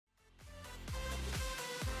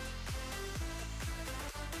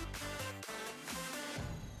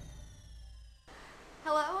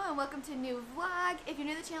welcome to a new vlog. If you're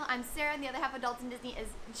new to the channel, I'm Sarah, and the other half of Adults in Disney is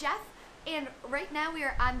Jeff. And right now we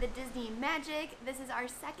are on the Disney Magic. This is our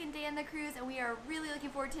second day on the cruise, and we are really looking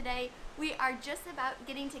forward to today. We are just about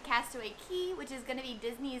getting to Castaway Cay, which is going to be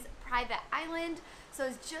Disney's private island. So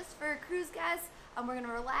it's just for cruise guests. We're going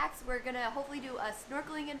to relax. We're going to hopefully do a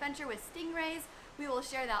snorkeling adventure with stingrays. We will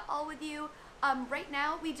share that all with you. Right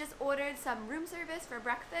now we just ordered some room service for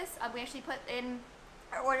breakfast. We actually put in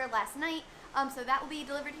our order last night. So that will be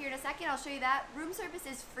delivered here in a second. I'll show you that. Room service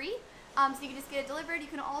is free, so you can just get it delivered. You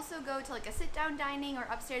can also go to like a sit-down dining or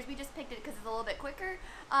upstairs. We just picked it because it's a little bit quicker,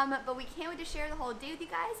 but we can't wait to share the whole day with you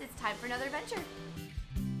guys. It's time for another adventure.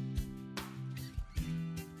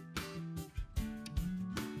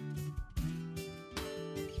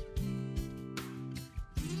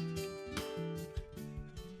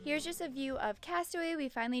 Here's just a view of Castaway. We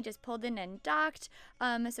finally just pulled in and docked,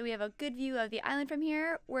 so we have a good view of the island from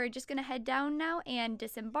here. We're just gonna head down now and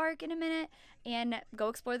disembark in a minute and go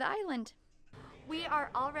explore the island. We are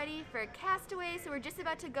all ready for Castaway, so we're just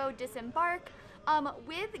about to go disembark.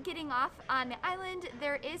 With getting off on the island,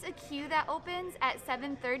 there is a queue that opens at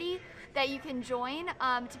 7:30 that you can join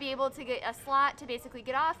to be able to get a slot to basically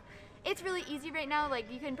get off. It's really easy right now.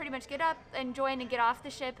 Like, you can pretty much get up and join and get off the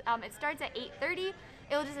ship. It starts at 8:30.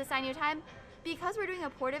 It'll just assign you a time. Because we're doing a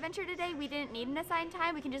port adventure today, we didn't need an assigned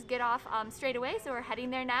time. We can just get off straight away, so we're heading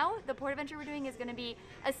there now. The port adventure we're doing is gonna be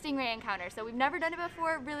a stingray encounter, so we've never done it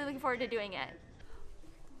before. Really looking forward to doing it.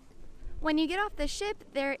 When you get off the ship,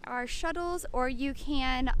 there are shuttles, or you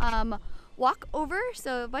can walk over,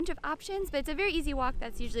 so a bunch of options, but it's a very easy walk.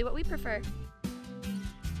 That's usually what we prefer.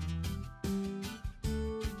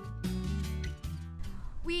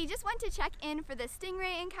 We just went to check in for the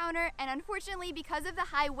stingray encounter, and unfortunately, because of the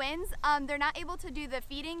high winds, they're not able to do the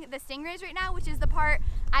feeding the stingrays right now, which is the part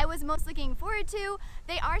I was most looking forward to.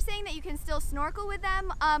 They are saying that you can still snorkel with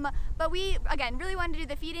them, but we, again, really wanted to do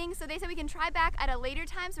the feeding, so they said we can try back at a later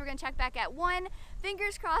time, so we're gonna check back at 1.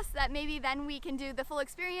 Fingers crossed that maybe then we can do the full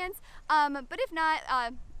experience, but if not,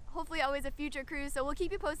 hopefully always a future cruise, so we'll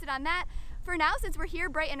keep you posted on that. For now, since we're here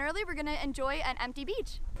bright and early, we're gonna enjoy an empty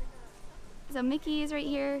beach. So Mickey is right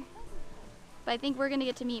here, but I think we're gonna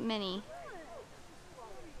get to meet Minnie.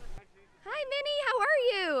 Hi Minnie, how are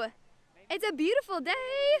you? It's a beautiful day.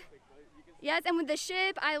 Yes, and with the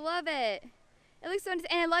ship, I love it. It looks so nice,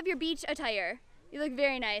 and I love your beach attire. You look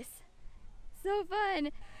very nice. So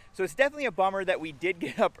fun. So it's definitely a bummer that we did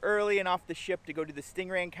get up early and off the ship to go to the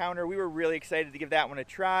stingray encounter. We were really excited to give that one a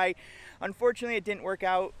try. Unfortunately, it didn't work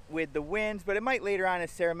out with the winds, but it might later on,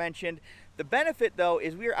 as Sarah mentioned. The benefit though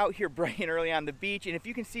is we are out here bright and early on the beach, and if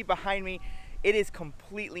you can see behind me, it is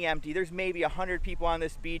completely empty. There's maybe 100 people on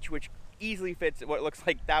this beach, which easily fits what looks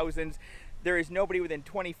like thousands. There is nobody within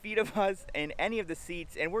 20 feet of us in any of the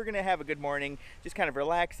seats, and we're gonna have a good morning, just kind of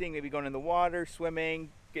relaxing, maybe going in the water,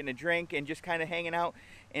 swimming, getting a drink, and just kind of hanging out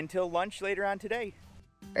until lunch later on today.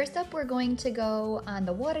 First up, we're going to go on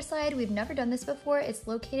the water slide. We've never done this before. It's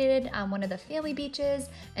located on one of the family beaches,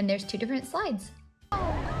 and there's 2 different slides. All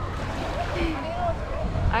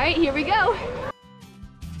right, here we go.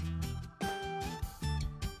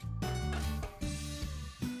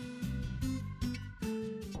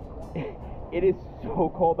 It is so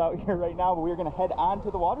cold out here right now, but we're gonna head on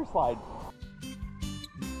to the water slide.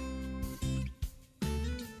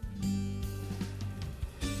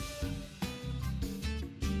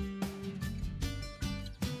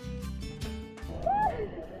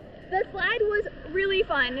 The slide was really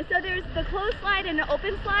fun. So there's the closed slide and an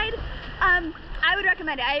open slide. I would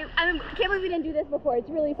recommend it. I can't believe we didn't do this before. It's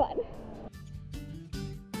really fun.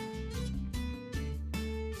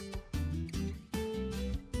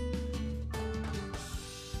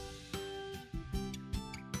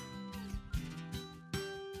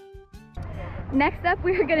 Next up,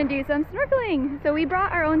 we're gonna do some snorkeling. So we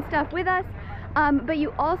brought our own stuff with us, but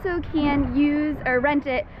you also can use or rent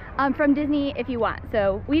it from Disney if you want.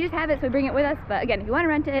 So we just have it, so we bring it with us. But again, if you want to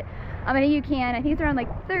rent it, I think you can. I think it's around like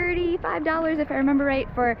 $35 if I remember right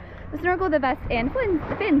for the snorkel, the vest, and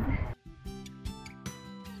the fins.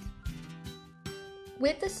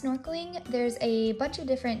 With the snorkeling, there's a bunch of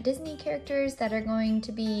different Disney characters that are going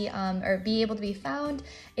to be, or be able to be found.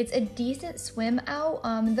 It's a decent swim out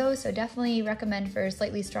though, so definitely recommend for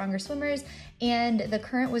slightly stronger swimmers. And the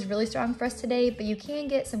current was really strong for us today, but you can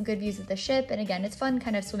get some good views of the ship. And again, it's fun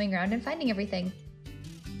kind of swimming around and finding everything.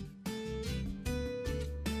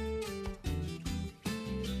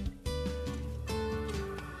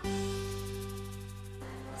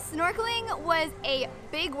 Snorkeling was a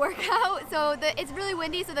big workout, so it's really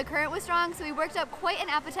windy, so the current was strong, so we worked up quite an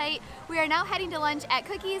appetite. We are now heading to lunch at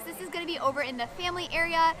Cookies. This is going to be over in the family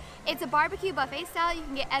area. It's a barbecue buffet style. You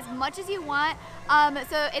can get as much as you want,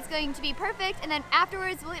 so it's going to be perfect. And then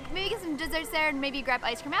afterwards, we'll maybe get some desserts there and maybe grab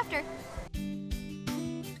ice cream after.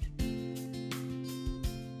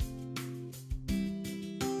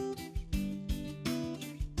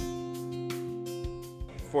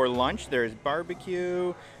 For lunch, there's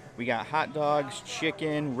barbecue. We got hot dogs,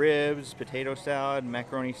 chicken, ribs, potato salad,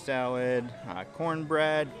 macaroni salad,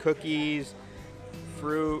 cornbread, cookies,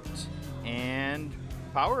 fruit, and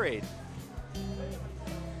Powerade.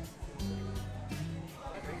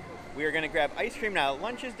 We are gonna grab ice cream now that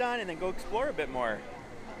lunch is done and then go explore a bit more.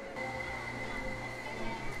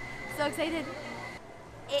 So excited.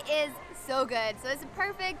 It is so good. So it's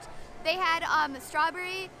perfect. They had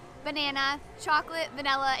strawberry, banana, chocolate,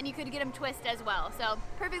 vanilla, and you could get them twist as well. So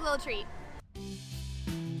perfect little treat.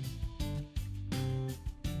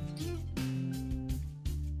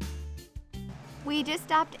 We just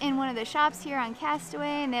stopped in one of the shops here on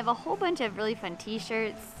Castaway, and they have a whole bunch of really fun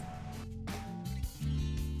t-shirts.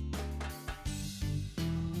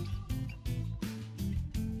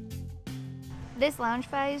 This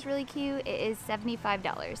Loungefly is really cute. It is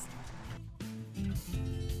 $75.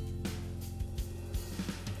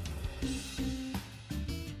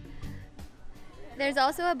 There's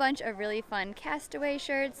also a bunch of really fun Castaway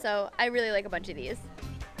shirts, so I really like a bunch of these.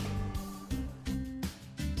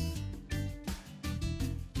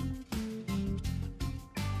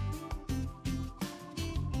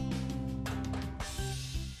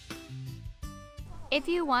 If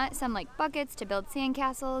you want some like buckets to build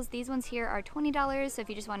sandcastles, these ones here are $20, so if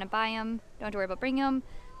you just want to buy them, don't have to worry about bringing them.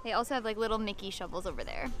 They also have like little Mickey shovels over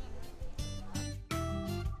there.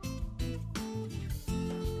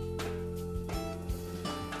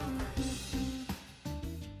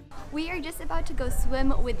 We are just about to go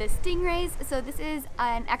swim with the Stingrays. So this is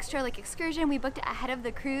an extra like excursion. We booked it ahead of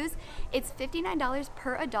the cruise. It's $59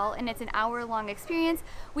 per adult and it's an hour-long experience.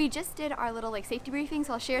 We just did our little like safety briefing,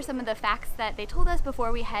 so I'll share some of the facts that they told us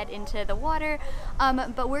before we head into the water.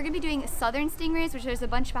 But we're gonna be doing southern stingrays, which there's a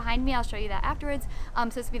bunch behind me. I'll show you that afterwards. So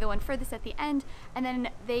this will be the one furthest at the end. And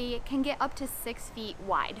then they can get up to 6 feet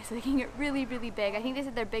wide. So they can get really, really big. I think they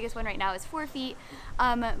said their biggest one right now is 4 feet,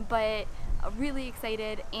 but really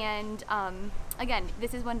excited. And again,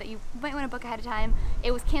 this is one that you might want to book ahead of time.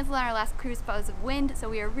 It was canceled on our last cruise because of wind, so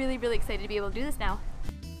we are really, really excited to be able to do this now.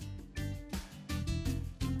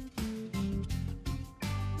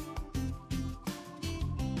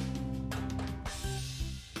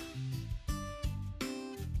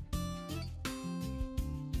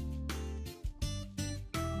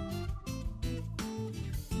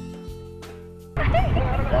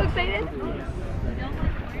 So excited.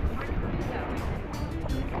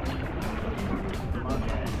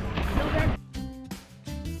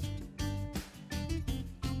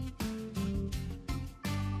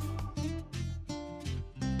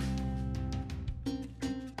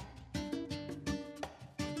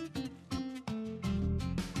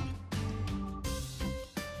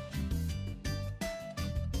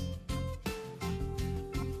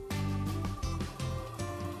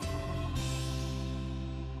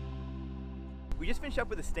 We just finished up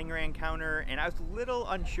with a Stingray encounter, and I was a little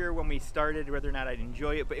unsure when we started whether or not I'd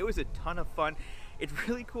enjoy it, but it was a ton of fun. It's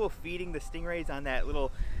really cool feeding the stingrays on that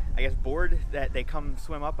little, I guess, board that they come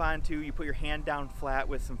swim up onto. You put your hand down flat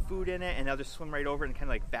with some food in it, and they'll just swim right over and kind of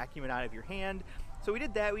like vacuum it out of your hand. So we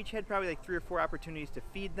did that. We each had probably like 3 or 4 opportunities to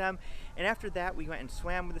feed them. And after that, we went and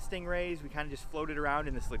swam with the stingrays. We kind of just floated around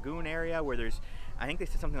in this lagoon area where there's, I think they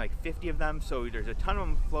said something like 50 of them. So there's a ton of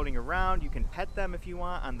them floating around. You can pet them if you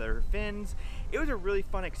want on their fins. It was a really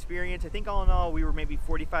fun experience. I think all in all, we were maybe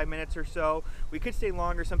 45 minutes or so. We could stay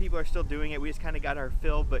longer. Some people are still doing it. We just kind of got our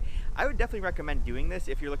fill. But I would definitely recommend doing this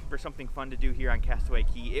if you're looking for something fun to do here on Castaway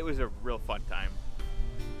Cay. It was a real fun time.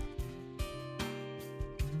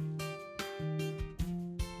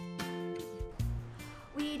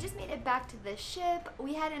 We just made it back to the ship.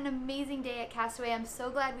 We had an amazing day at Castaway. I'm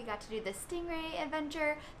so glad we got to do the Stingray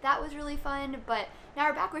adventure. That was really fun, but now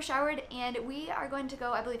we're back, we're showered, and we are going to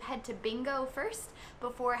go, I believe, head to Bingo first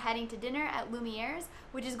before heading to dinner at Lumiere's,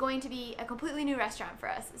 which is going to be a completely new restaurant for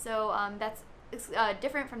us. So that's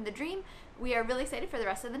different from the Dream. We are really excited for the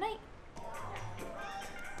rest of the night.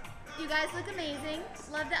 You guys look amazing.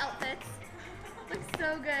 Love the outfits. Looks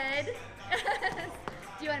so good.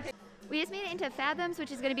 Do you want to pick? We just made it into Fathoms,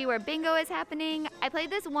 which is going to be where Bingo is happening. I played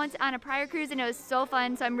this once on a prior cruise and it was so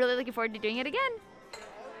fun, so I'm really looking forward to doing it again.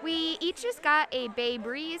 We each just got a Bay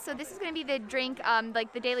Breeze, so this is going to be the drink,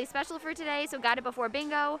 like the daily special for today, so got it before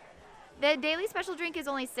Bingo. The daily special drink is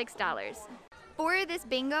only $6. For this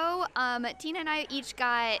bingo, Tina and I each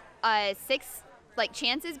got 6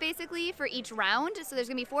 chances basically for each round. So there's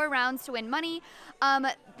gonna be 4 rounds to win money.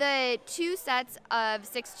 The 2 sets of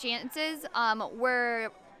 6 chances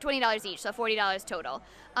were $20 each, so $40 total.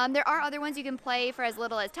 There are other ones you can play for as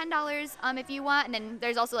little as $10 if you want, and then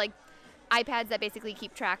there's also like iPads that basically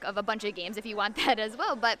keep track of a bunch of games if you want that as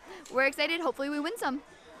well. But we're excited. Hopefully we win some.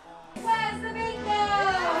 Where's the bingo?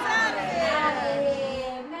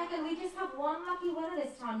 Howdy. Megan, we just have one lucky winner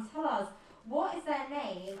this time. Tell us, what is their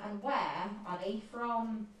name and where are they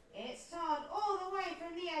from? It's Todd, all the way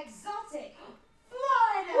from the exotic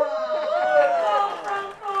Florida! Oh,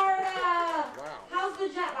 from Florida! Wow. How's the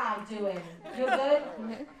jet lag doing? You're good?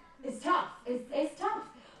 It's tough. It's tough.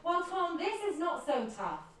 Well, Tom, this is not so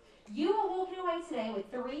tough. You are walking away today with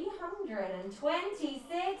 $326.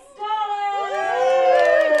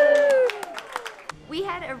 We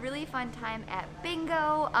had a really fun time at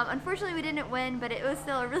bingo. Unfortunately, we didn't win, but it was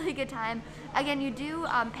still a really good time. Again, you do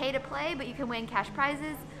pay to play, but you can win cash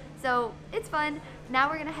prizes, so it's fun. Now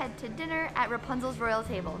we're gonna head to dinner at Rapunzel's Royal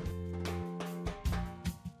Table.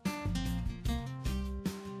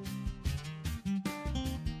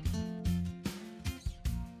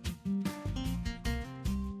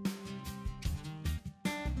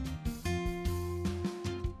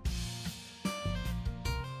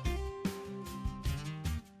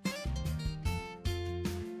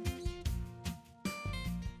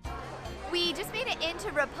 We just made it into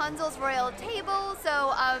Rapunzel's Royal Table,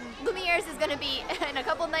 so Lumiere's is going to be in a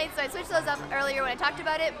couple nights, so I switched those up earlier when I talked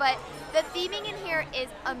about it, but the theming in here is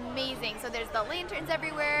amazing. So there's the lanterns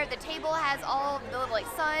everywhere, the table has all the little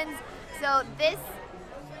suns, so this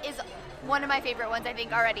is one of my favorite ones I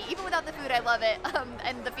think already. Even without the food, I love it,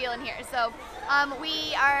 and the feel in here. So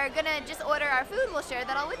we are going to just order our food, we'll share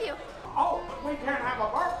that all with you. Oh, but we can't have a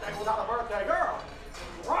birthday without a birthday girl.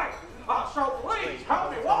 Right, so please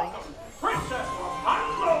help me welcome Princess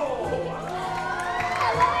Rapunzel!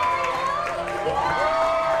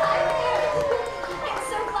 I'm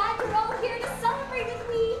so glad you're all here to celebrate with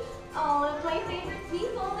me. All of my favorite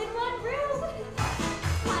people in one room.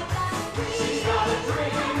 I've got a dream. She's got a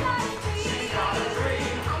dream. I've got a dream. She's got a dream.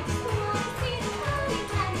 I just want to see the light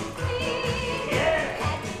and clean. Yeah.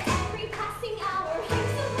 And every passing hour,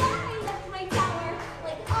 here's the one I left my tower.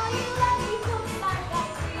 Like all you lovely folks, I've got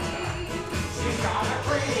a dream. She's got a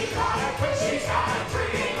dream. She's got a dream. She's got a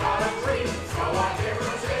dream. Got a dream. So what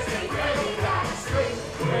difference is it really that street?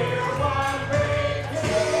 We're one big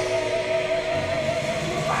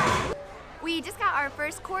team. We just got our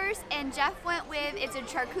first course, and Jeff went with, it's a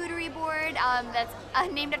charcuterie board that's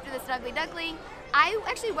named after the Snuggly Duckling. I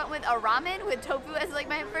actually went with a ramen with tofu as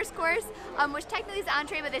my first course, which technically is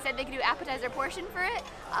entree, but they said they could do appetizer portion for it.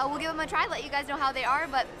 We'll give them a try, let you guys know how they are,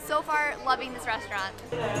 but so far, loving this restaurant.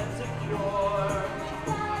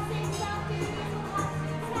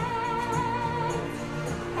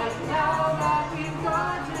 And now that we've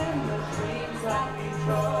gotten the dreams that we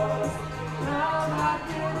chose, now that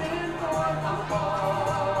we're in for the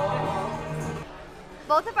ball.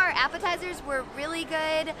 Both of our appetizers were really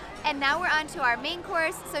good, and now we're on to our main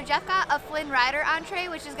course. So Jeff got a Flynn Rider entree,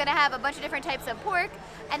 which is gonna have a bunch of different types of pork,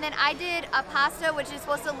 and then I did a pasta, which is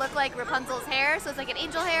supposed to look like Rapunzel's hair, so it's like an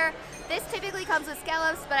angel hair. This typically comes with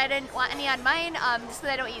scallops, but I didn't want any on mine, just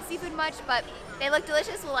because I don't eat seafood much, but they look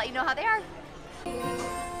delicious. We'll let you know how they are.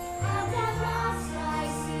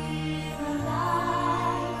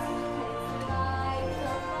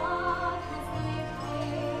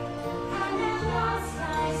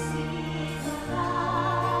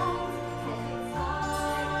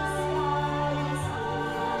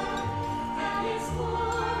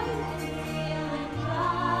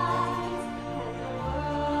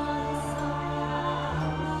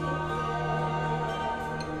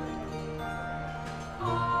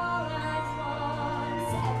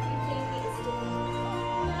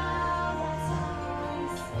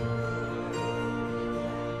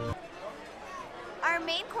 Our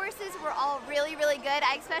main courses were all really, really good.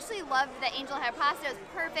 I especially loved the angel hair pasta. It was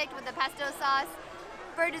perfect with the pesto sauce.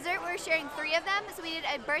 For dessert, we were sharing 3 of them. So we did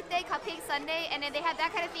a birthday cupcake sundae, and they had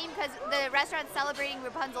that kind of theme because the restaurant's celebrating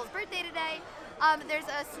Rapunzel's birthday today. There's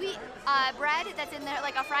a sweet bread that's in there,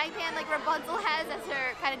 like a frying pan, like Rapunzel has as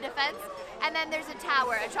her kind of defense. And then there's a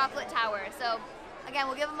tower, a chocolate tower. So again,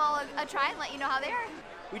 we'll give them all a try and let you know how they are.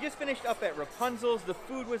 We just finished up at Rapunzel's. The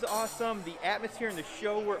food was awesome. The atmosphere and the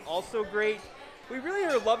show were also great. We really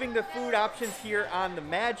are loving the food options here on the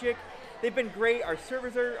Magic. They've been great. Our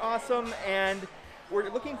servers are awesome, and we're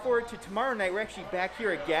looking forward to tomorrow night. We're actually back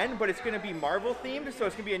here again, but it's going to be Marvel themed, so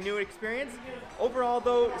it's going to be a new experience. Overall,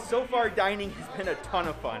 though, so far dining has been a ton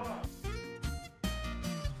of fun.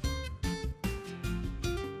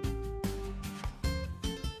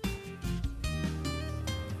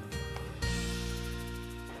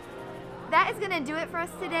 that is going to do it for us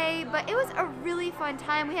today, but it was a really fun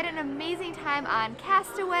time. We had an amazing time on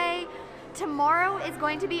Castaway. Tomorrow is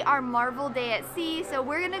going to be our Marvel day at sea, so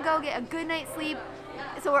we're going to go get a good night's sleep.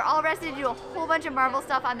 So we're all rested to do a whole bunch of Marvel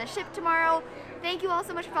stuff on the ship tomorrow. Thank you all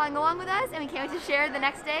so much for following along with us, and we can't wait to share the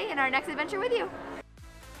next day and our next adventure with you.